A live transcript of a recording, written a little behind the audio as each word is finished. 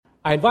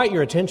I invite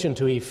your attention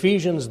to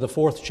Ephesians, the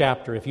 4th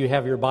chapter. If you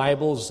have your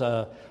Bibles,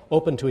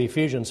 open to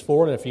Ephesians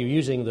 4, and if you're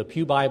using the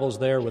pew Bibles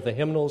there with the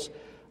hymnals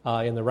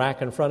in the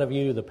rack in front of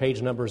you, the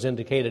page number is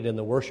indicated in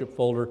the worship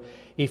folder.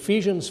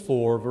 Ephesians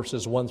 4,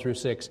 verses 1 through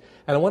 6.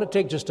 And I want to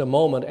take just a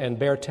moment and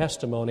bear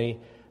testimony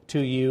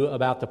to you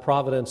about the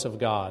providence of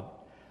God.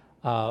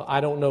 I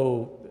don't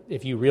know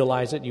if you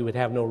realize it, you would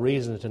have no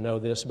reason to know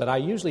this, but I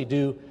usually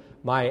do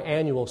my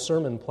annual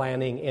sermon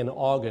planning in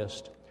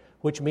August,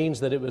 which means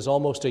that it was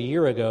almost a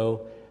year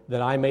ago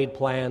that I made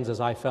plans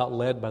as I felt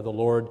led by the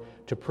Lord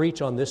to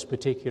preach on this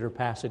particular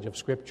passage of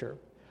Scripture.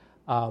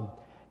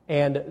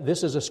 And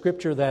this is a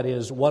Scripture that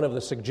is one of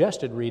the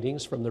suggested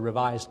readings from the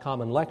Revised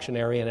Common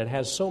Lectionary, and it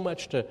has so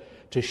much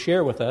to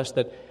share with us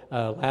that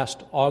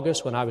last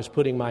August when I was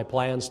putting my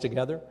plans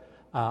together,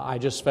 I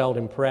just felt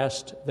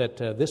impressed that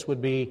this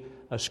would be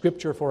a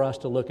Scripture for us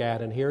to look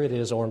at, and here it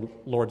is on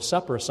Lord's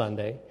Supper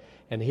Sunday,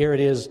 and here it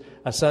is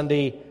a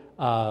Sunday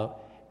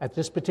at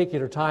this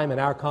particular time in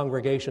our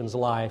congregation's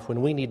life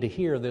when we need to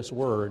hear this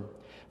word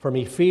from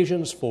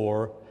Ephesians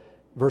 4,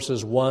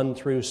 verses 1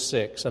 through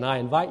 6. And I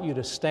invite you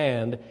to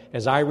stand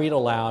as I read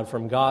aloud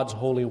from God's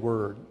holy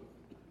word.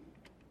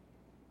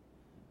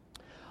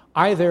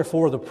 I,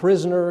 therefore, the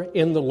prisoner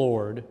in the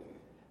Lord,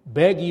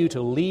 beg you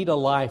to lead a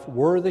life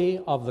worthy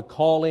of the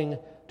calling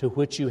to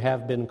which you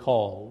have been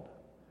called,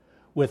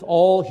 with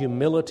all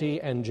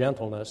humility and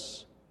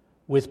gentleness,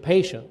 with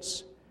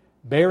patience,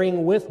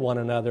 bearing with one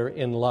another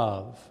in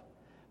love,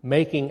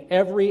 making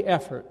every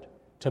effort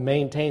to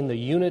maintain the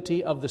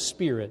unity of the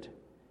Spirit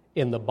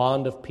in the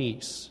bond of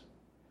peace.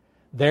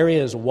 There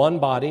is one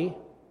body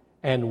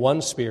and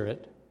one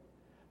Spirit,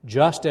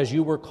 just as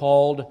you were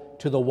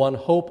called to the one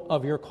hope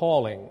of your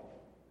calling,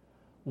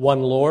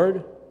 one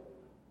Lord,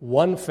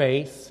 one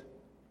faith,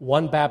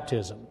 one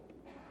baptism,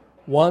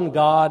 one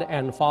God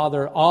and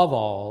Father of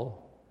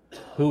all,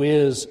 who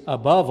is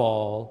above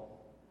all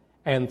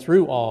and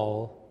through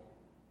all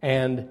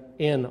and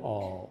in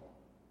all.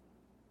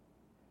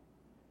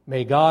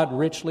 May God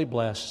richly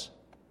bless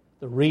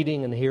the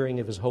reading and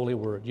hearing of His holy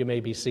word. You may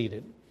be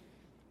seated.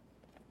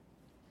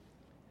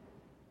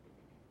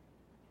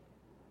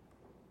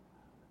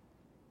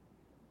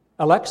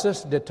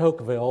 Alexis de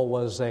Tocqueville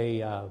was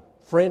a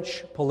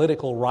French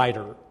political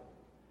writer.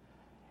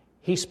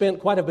 He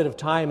spent quite a bit of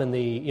time in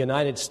the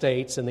United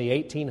States in the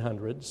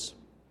 1800s,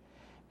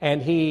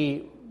 and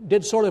he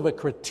did sort of a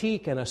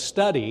critique and a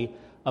study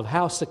of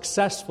how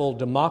successful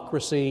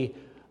democracy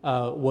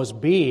was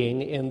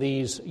being in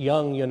these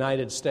young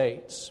United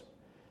States.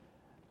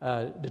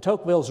 De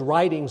Tocqueville's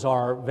writings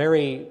are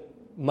very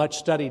much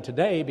studied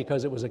today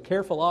because it was a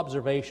careful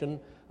observation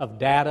of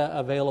data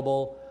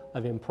available,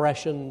 of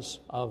impressions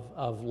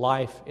of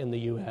life in the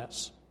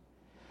U.S.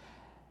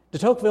 De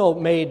Tocqueville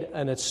made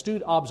an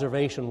astute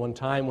observation one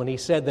time when he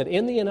said that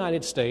in the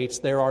United States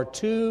there are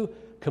two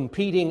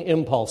competing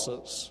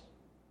impulses.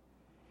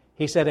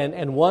 He said,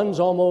 and one's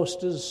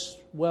almost as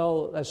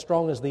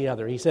strong as the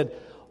other. He said,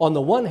 on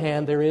the one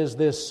hand, there is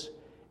this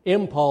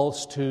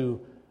impulse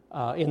to,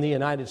 in the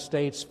United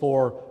States,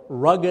 for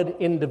rugged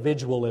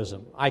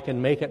individualism. I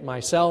can make it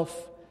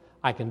myself.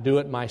 I can do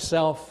it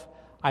myself.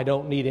 I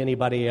don't need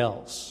anybody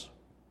else.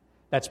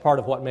 That's part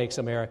of what makes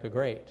America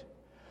great.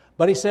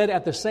 But he said,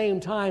 at the same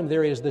time,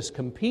 there is this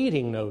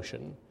competing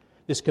notion,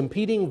 this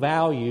competing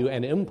value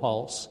and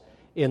impulse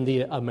in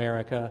the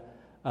America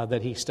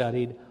that he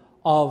studied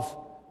of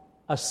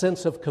a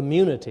sense of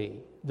community,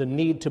 the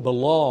need to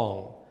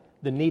belong,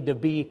 the need to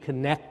be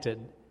connected,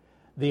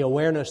 the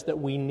awareness that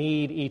we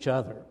need each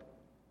other.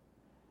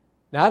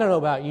 Now, I don't know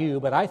about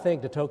you, but I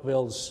think de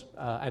Tocqueville's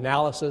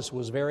analysis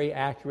was very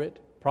accurate,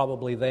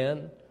 probably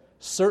then,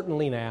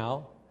 certainly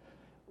now.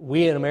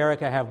 We in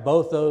America have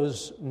both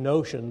those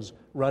notions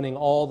running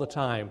all the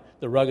time,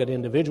 the rugged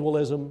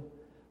individualism,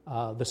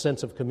 the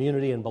sense of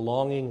community and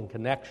belonging and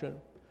connection.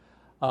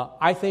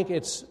 I think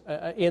it's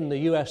in the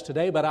U.S.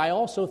 today, but I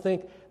also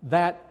think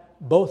that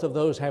both of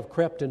those have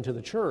crept into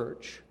the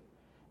church.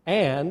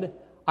 And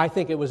I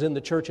think it was in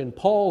the church in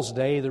Paul's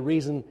day, the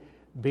reason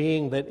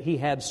being that he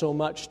had so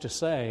much to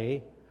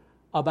say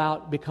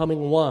about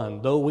becoming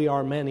one. Though we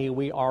are many,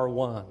 we are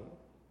one.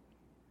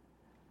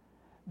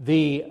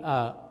 The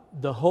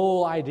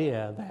whole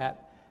idea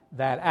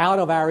that out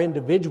of our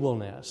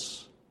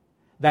individualness,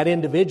 that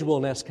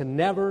individualness can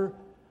never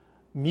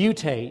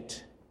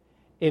mutate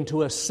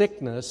into a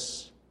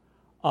sickness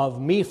of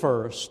me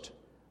first,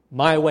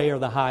 my way or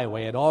the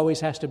highway. It always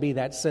has to be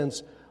that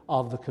sense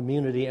of the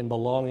community and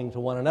belonging to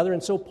one another.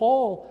 And so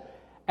Paul,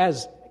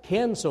 as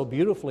Ken so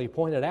beautifully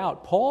pointed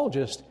out, Paul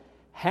just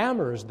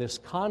hammers this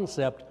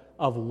concept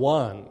of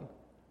one.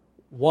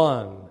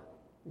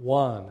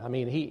 I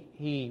mean,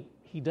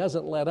 he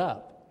doesn't let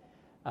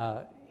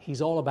up.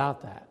 He's all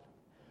about that.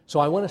 So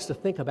I want us to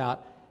think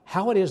about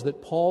how it is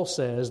that Paul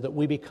says that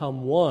we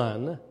become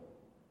one,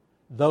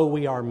 though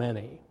we are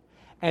many.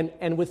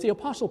 And with the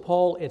Apostle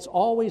Paul, it's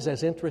always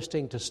as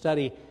interesting to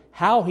study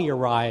how he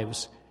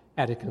arrives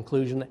at a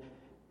conclusion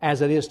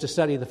as it is to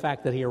study the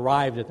fact that he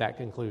arrived at that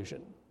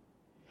conclusion.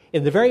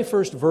 In the very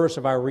first verse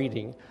of our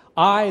reading,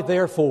 I,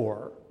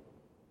 therefore,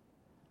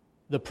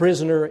 the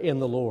prisoner in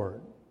the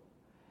Lord.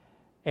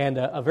 And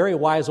a very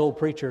wise old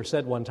preacher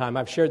said one time,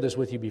 I've shared this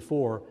with you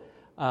before,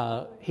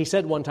 he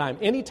said one time,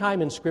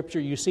 anytime in Scripture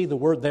you see the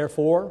word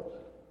therefore,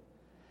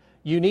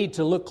 you need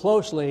to look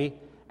closely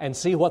and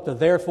see what the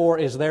therefore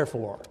is there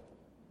for.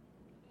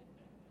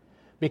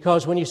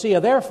 Because when you see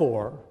a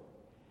therefore,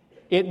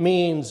 it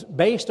means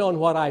based on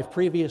what I've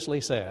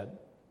previously said,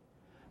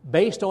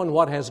 based on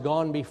what has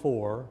gone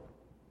before,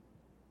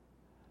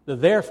 the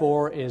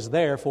therefore is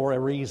there for a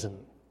reason.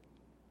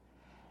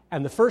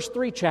 And the first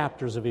 3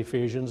 chapters of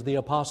Ephesians, the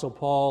Apostle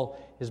Paul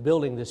is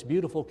building this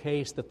beautiful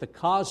case that the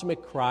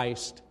cosmic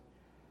Christ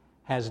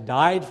has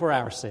died for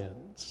our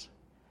sins,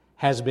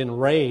 has been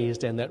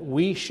raised, and that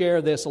we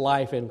share this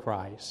life in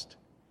Christ.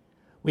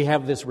 We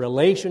have this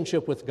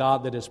relationship with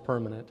God that is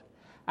permanent.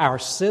 Our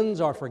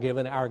sins are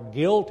forgiven. Our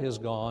guilt is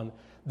gone.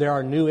 There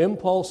are new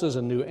impulses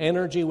and new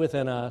energy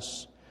within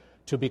us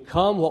to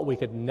become what we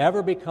could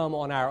never become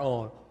on our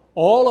own.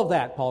 All of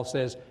that, Paul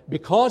says,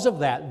 because of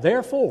that,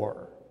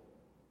 therefore.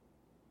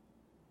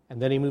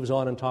 And then he moves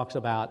on and talks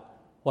about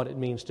what it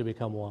means to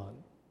become one.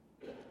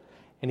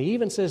 And he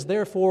even says,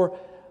 therefore,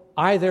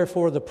 I,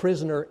 therefore, the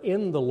prisoner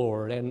in the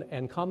Lord.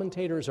 And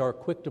commentators are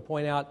quick to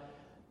point out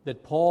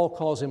that Paul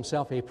calls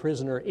himself a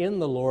prisoner in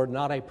the Lord,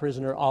 not a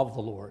prisoner of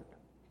the Lord.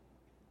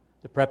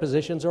 The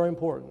prepositions are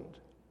important.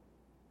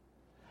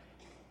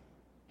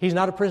 He's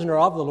not a prisoner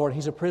of the Lord,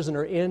 he's a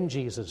prisoner in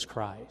Jesus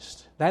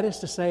Christ. That is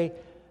to say,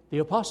 the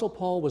Apostle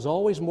Paul was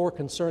always more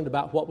concerned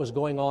about what was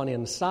going on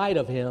inside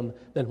of him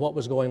than what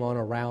was going on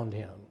around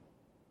him.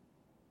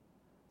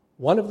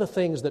 One of the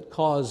things that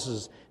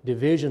causes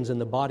divisions in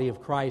the body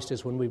of Christ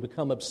is when we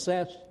become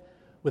obsessed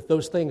with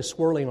those things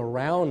swirling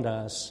around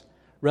us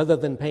rather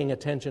than paying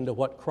attention to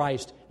what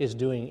Christ is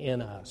doing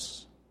in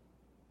us.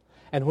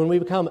 And when we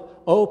become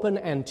open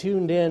and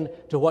tuned in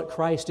to what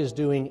Christ is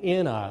doing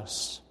in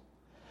us,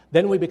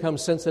 then we become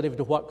sensitive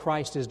to what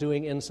Christ is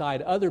doing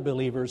inside other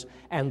believers,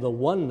 and the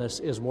oneness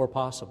is more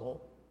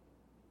possible.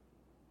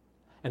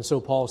 And so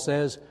Paul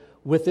says,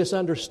 with this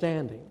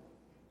understanding,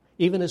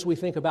 even as we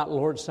think about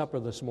Lord's Supper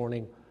this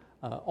morning,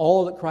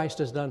 all that Christ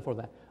has done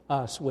for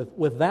us,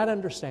 with that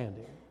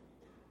understanding,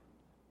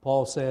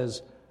 Paul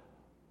says,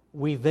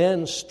 we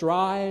then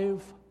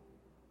strive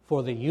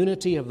for the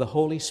unity of the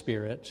Holy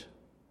Spirit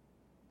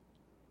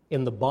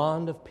in the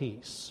bond of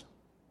peace.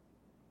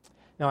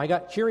 Now, I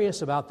got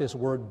curious about this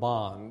word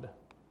bond,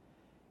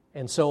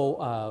 and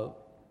so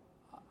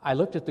I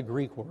looked at the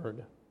Greek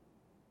word,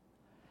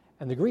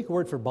 and the Greek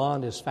word for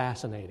bond is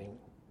fascinating.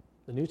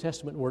 The New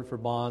Testament word for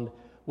bond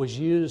was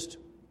used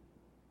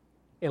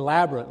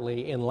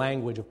elaborately in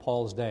language of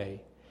Paul's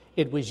day.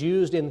 It was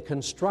used in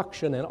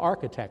construction and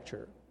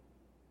architecture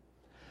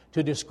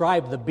to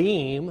describe the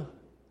beam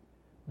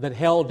that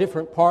held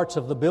different parts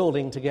of the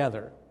building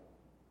together.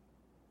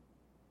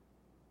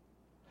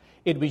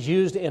 It was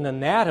used in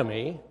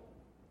anatomy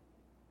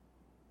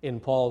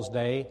in Paul's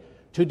day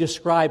to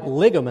describe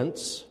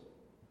ligaments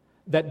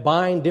that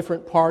bind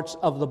different parts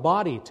of the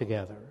body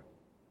together.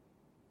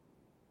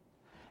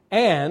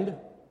 And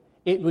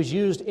it was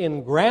used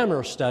in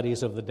grammar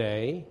studies of the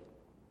day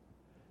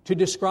to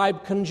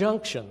describe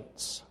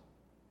conjunctions.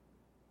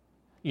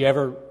 You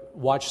ever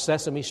watch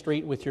Sesame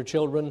Street with your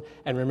children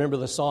and remember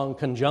the song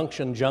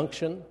Conjunction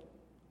Junction?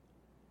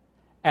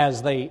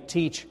 As they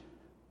teach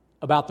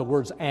about the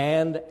words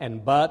and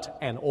but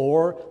and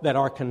or that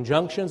are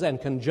conjunctions,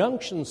 and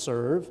conjunctions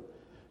serve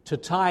to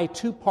tie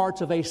 2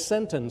 parts of a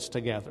sentence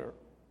together.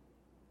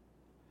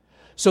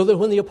 So that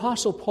when the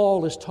Apostle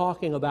Paul is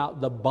talking about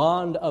the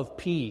bond of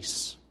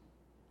peace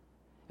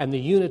and the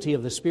unity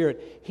of the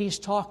Spirit, he's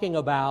talking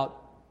about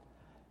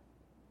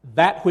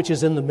that which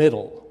is in the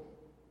middle.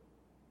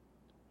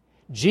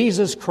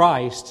 Jesus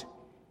Christ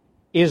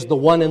is the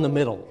one in the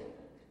middle.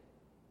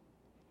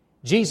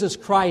 Jesus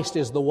Christ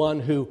is the one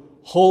who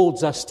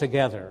holds us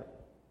together.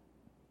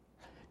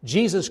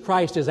 Jesus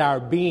Christ is our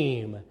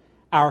beam,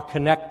 our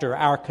connector,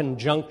 our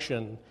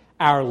conjunction,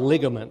 our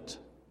ligament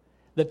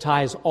that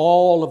ties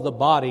all of the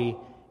body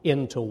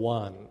into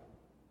one.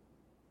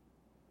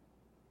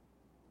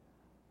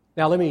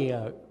 Now let me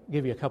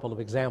give you a couple of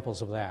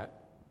examples of that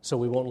so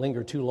we won't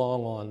linger too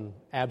long on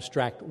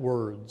abstract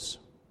words.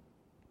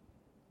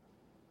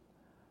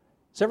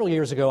 Several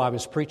years ago, I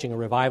was preaching a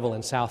revival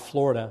in South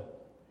Florida,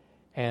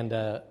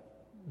 and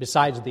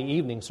besides the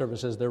evening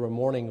services, there were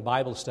morning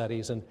Bible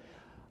studies, and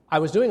I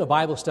was doing a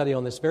Bible study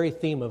on this very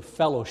theme of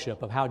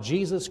fellowship, of how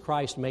Jesus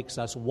Christ makes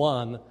us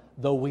one,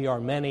 though we are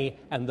many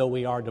and though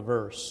we are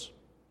diverse.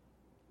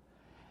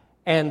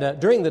 And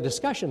during the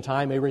discussion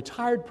time, a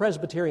retired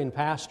Presbyterian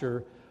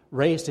pastor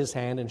raised his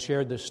hand and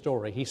shared this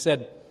story. He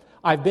said,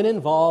 I've been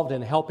involved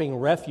in helping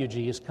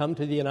refugees come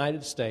to the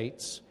United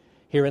States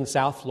here in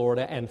South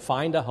Florida and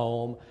find a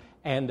home,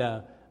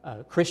 and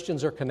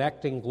Christians are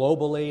connecting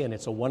globally, and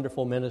it's a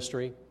wonderful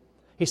ministry.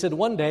 He said,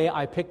 one day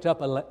I picked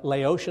up a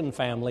Laotian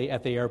family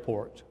at the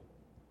airport.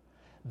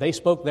 They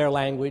spoke their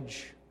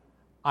language.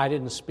 I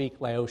didn't speak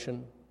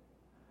Laotian.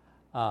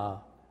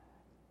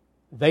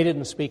 They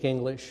didn't speak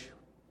English.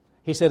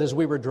 He said as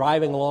we were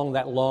driving along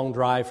that long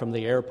drive from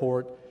the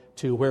airport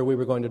to where we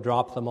were going to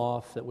drop them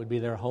off, that would be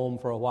their home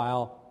for a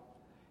while,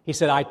 he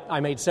said, I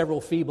made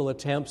several feeble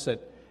attempts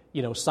at,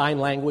 sign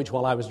language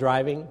while I was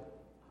driving.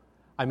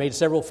 I made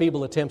several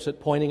feeble attempts at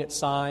pointing at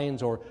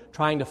signs or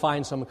trying to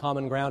find some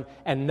common ground,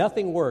 and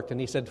nothing worked. And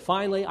he said,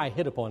 finally, I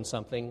hit upon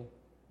something.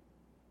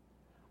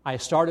 I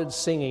started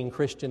singing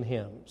Christian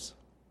hymns.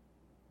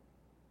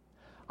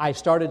 I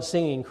started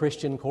singing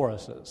Christian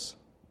choruses.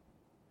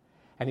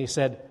 And he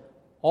said,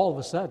 all of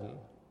a sudden,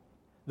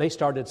 they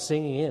started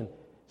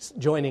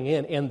joining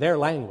in their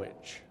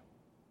language.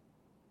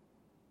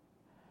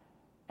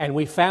 And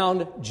we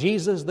found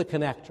Jesus the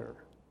connector,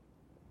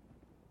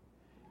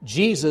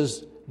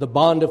 Jesus the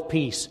bond of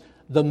peace,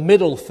 the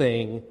middle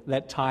thing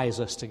that ties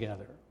us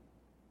together.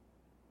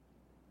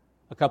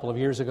 A couple of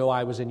years ago,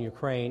 I was in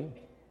Ukraine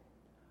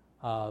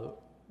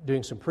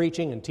doing some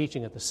preaching and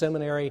teaching at the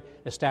seminary,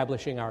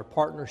 establishing our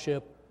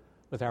partnership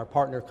with our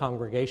partner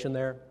congregation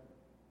there.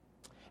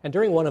 And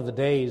during one of the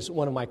days,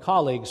 one of my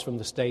colleagues from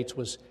the States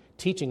was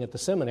teaching at the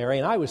seminary,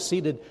 and I was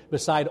seated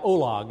beside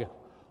Oleg.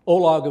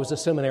 Oleg was a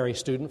seminary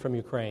student from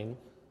Ukraine.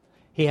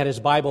 He had his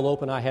Bible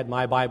open, I had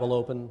my Bible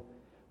open.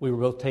 We were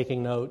both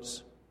taking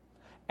notes.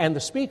 And the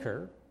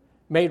speaker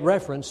made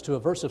reference to a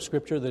verse of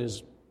Scripture that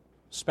is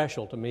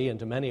special to me and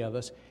to many of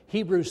us,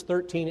 Hebrews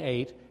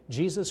 13:8,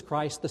 Jesus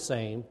Christ the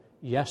same,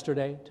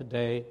 yesterday,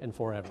 today, and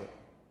forever.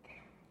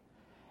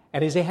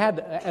 And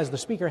as the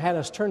speaker had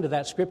us turn to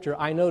that Scripture,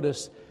 I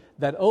noticed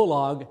that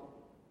Oleg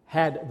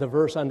had the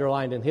verse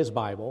underlined in his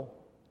Bible,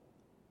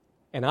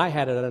 and I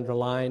had it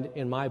underlined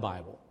in my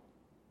Bible.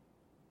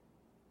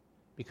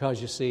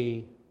 Because, you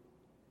see,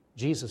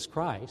 Jesus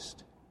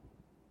Christ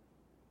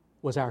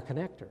was our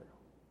connector.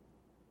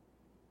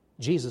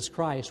 Jesus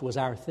Christ was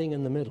our thing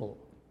in the middle.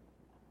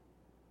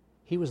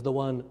 He was the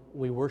one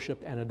we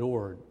worshiped and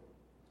adored.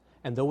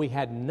 And though we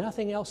had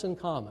nothing else in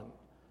common,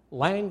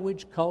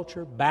 language,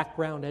 culture,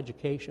 background,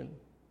 education,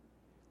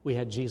 we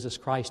had Jesus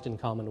Christ in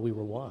common. We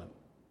were one.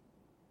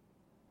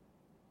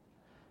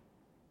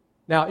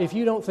 Now, if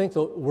you don't think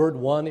the word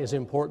one is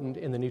important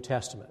in the New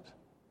Testament,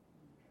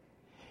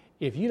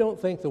 if you don't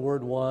think the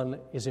word one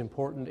is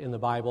important in the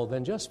Bible,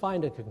 then just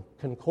find a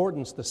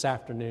concordance this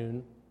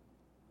afternoon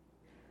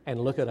and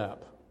look it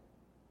up.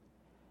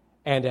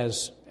 And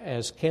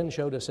as Ken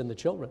showed us in the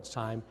children's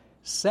time,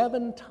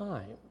 7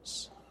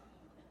 times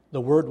the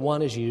word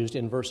one is used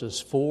in verses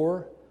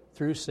 4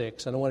 through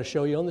 6. And I want to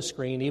show you on the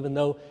screen, even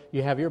though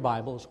you have your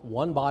Bibles,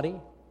 one body,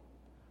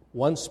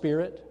 one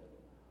Spirit,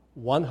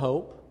 one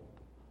hope,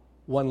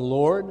 one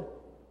Lord,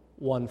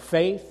 one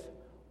faith,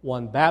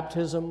 one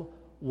baptism,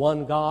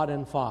 one God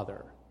and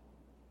Father.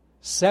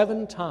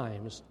 7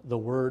 times the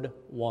word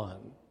one.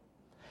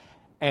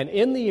 And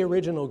in the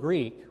original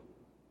Greek,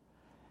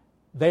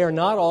 they are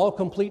not all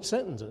complete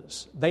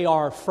sentences. They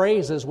are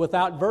phrases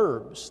without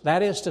verbs.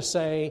 That is to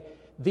say,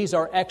 these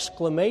are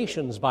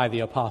exclamations by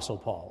the Apostle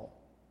Paul.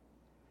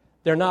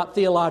 They're not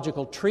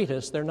theological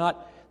treatises. They're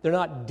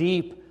not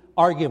deep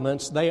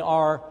arguments. They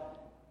are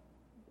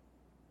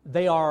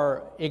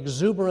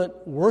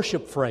exuberant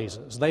worship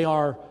phrases. They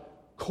are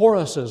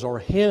choruses or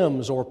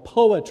hymns or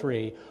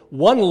poetry.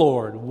 One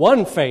Lord,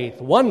 one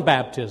faith, one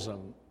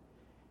baptism.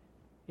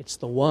 It's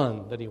the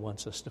one that he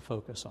wants us to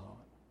focus on.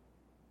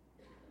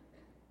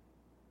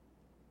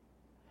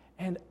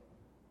 And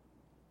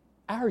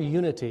our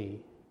unity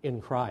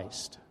in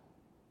Christ,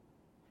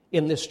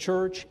 in this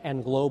church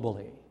and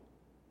globally,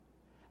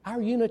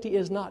 our unity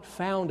is not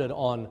founded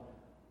on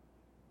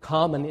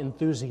common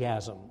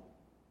enthusiasm,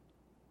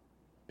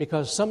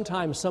 because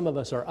sometimes some of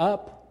us are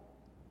up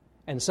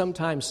and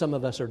sometimes some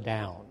of us are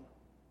down.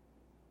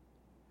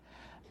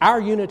 Our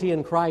unity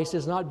in Christ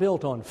is not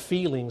built on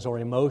feelings or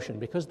emotion,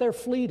 because they're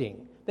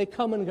fleeting. They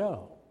come and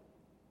go.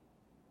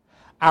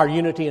 Our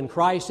unity in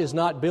Christ is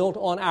not built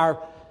on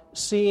our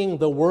seeing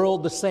the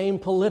world the same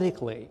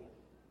politically,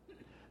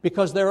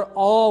 because there are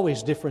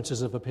always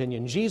differences of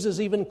opinion. Jesus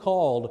even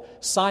called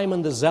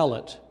Simon the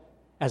Zealot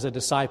as a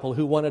disciple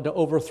who wanted to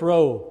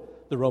overthrow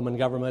the Roman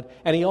government,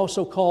 and he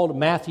also called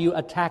Matthew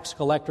a tax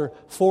collector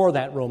for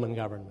that Roman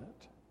government.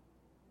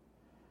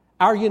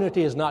 Our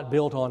unity is not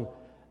built on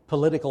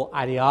political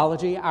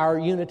ideology. Our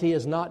unity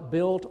is not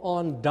built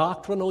on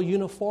doctrinal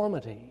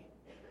uniformity,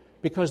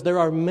 because there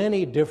are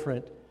many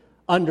different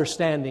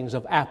understandings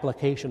of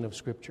application of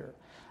Scripture.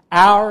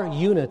 Our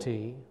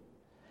unity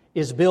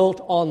is built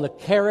on the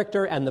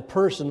character and the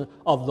person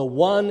of the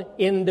one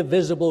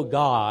indivisible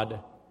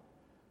God,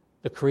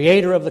 the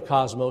Creator of the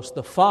cosmos,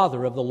 the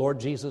Father of the Lord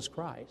Jesus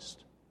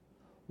Christ.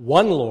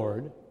 One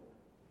Lord,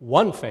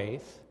 one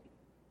faith,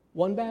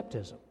 one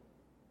baptism.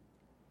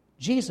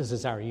 Jesus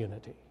is our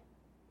unity.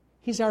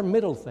 He's our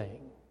middle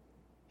thing.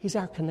 He's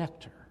our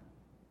connector.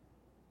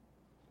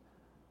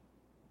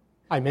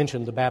 I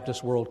mentioned the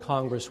Baptist World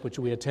Congress, which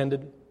we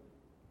attended.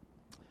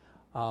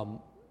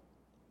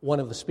 One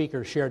of the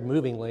speakers shared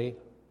movingly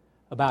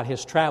about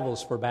his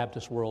travels for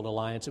Baptist World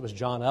Alliance. It was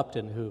John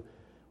Upton, who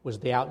was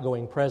the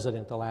outgoing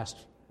president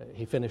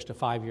he finished a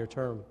 5-year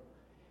term.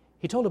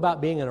 He told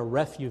about being in a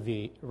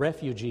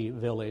refugee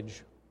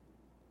village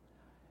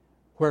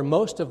where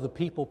most of the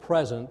people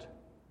present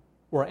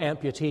were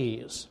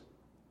amputees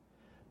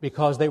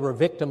because they were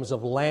victims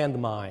of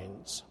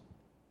landmines.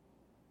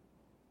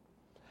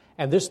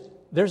 And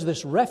there's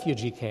this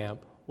refugee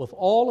camp with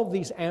all of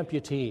these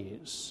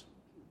amputees.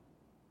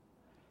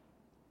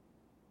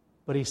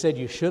 But he said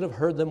you should have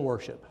heard them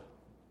worship.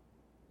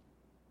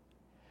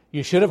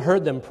 You should have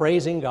heard them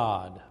praising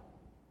God,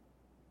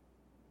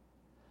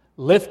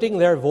 lifting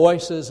their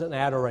voices in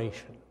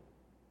adoration.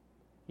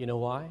 You know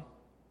why?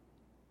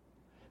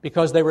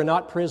 Because they were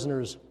not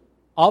prisoners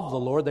of the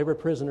Lord, they were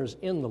prisoners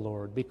in the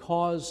Lord,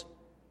 because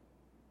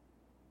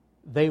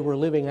they were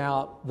living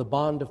out the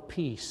bond of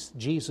peace,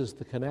 Jesus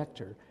the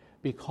connector,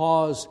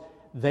 because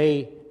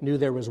they knew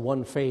there was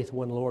one faith,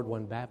 one Lord,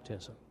 one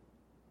baptism.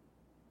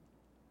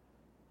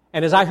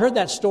 And as I heard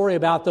that story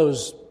about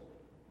those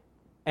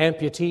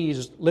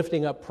amputees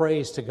lifting up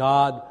praise to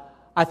God,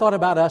 I thought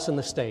about us in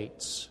the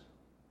States,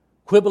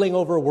 quibbling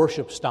over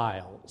worship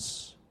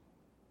styles,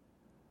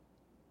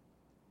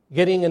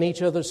 getting in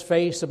each other's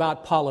face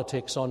about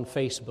politics on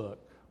Facebook,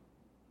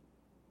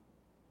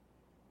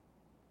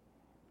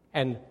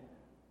 and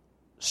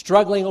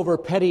struggling over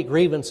petty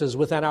grievances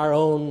within our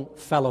own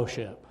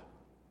fellowship.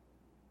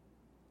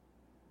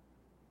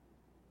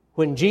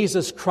 When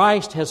Jesus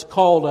Christ has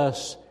called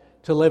us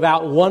to live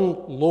out one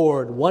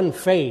Lord, one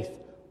faith,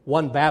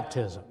 one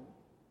baptism,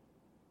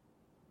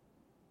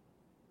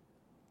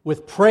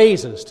 with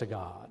praises to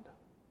God.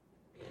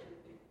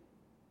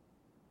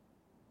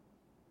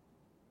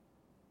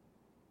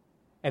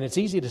 And it's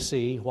easy to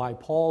see why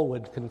Paul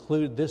would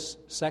conclude this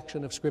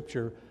section of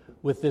Scripture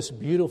with this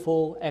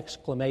beautiful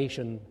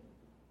exclamation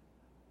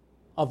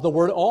of the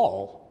word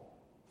all,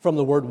 from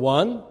the word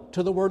one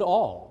to the word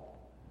all.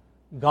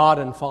 God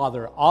and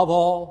Father of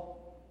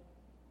all,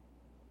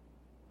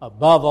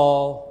 above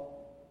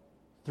all,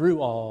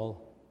 through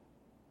all,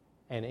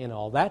 and in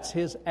all. That's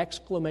his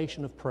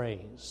exclamation of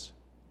praise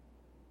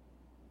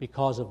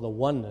because of the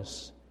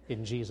oneness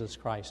in Jesus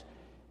Christ.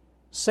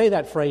 Say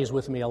that phrase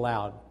with me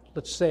aloud.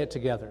 Let's say it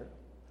together.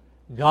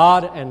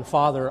 God and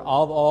Father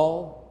of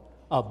all,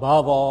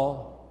 above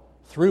all,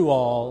 through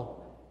all,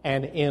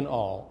 and in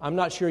all. I'm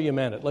not sure you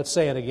meant it. Let's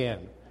say it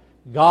again.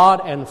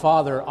 God and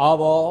Father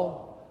of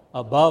all,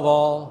 above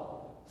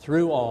all,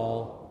 through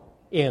all,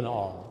 in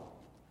all.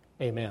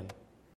 Amen.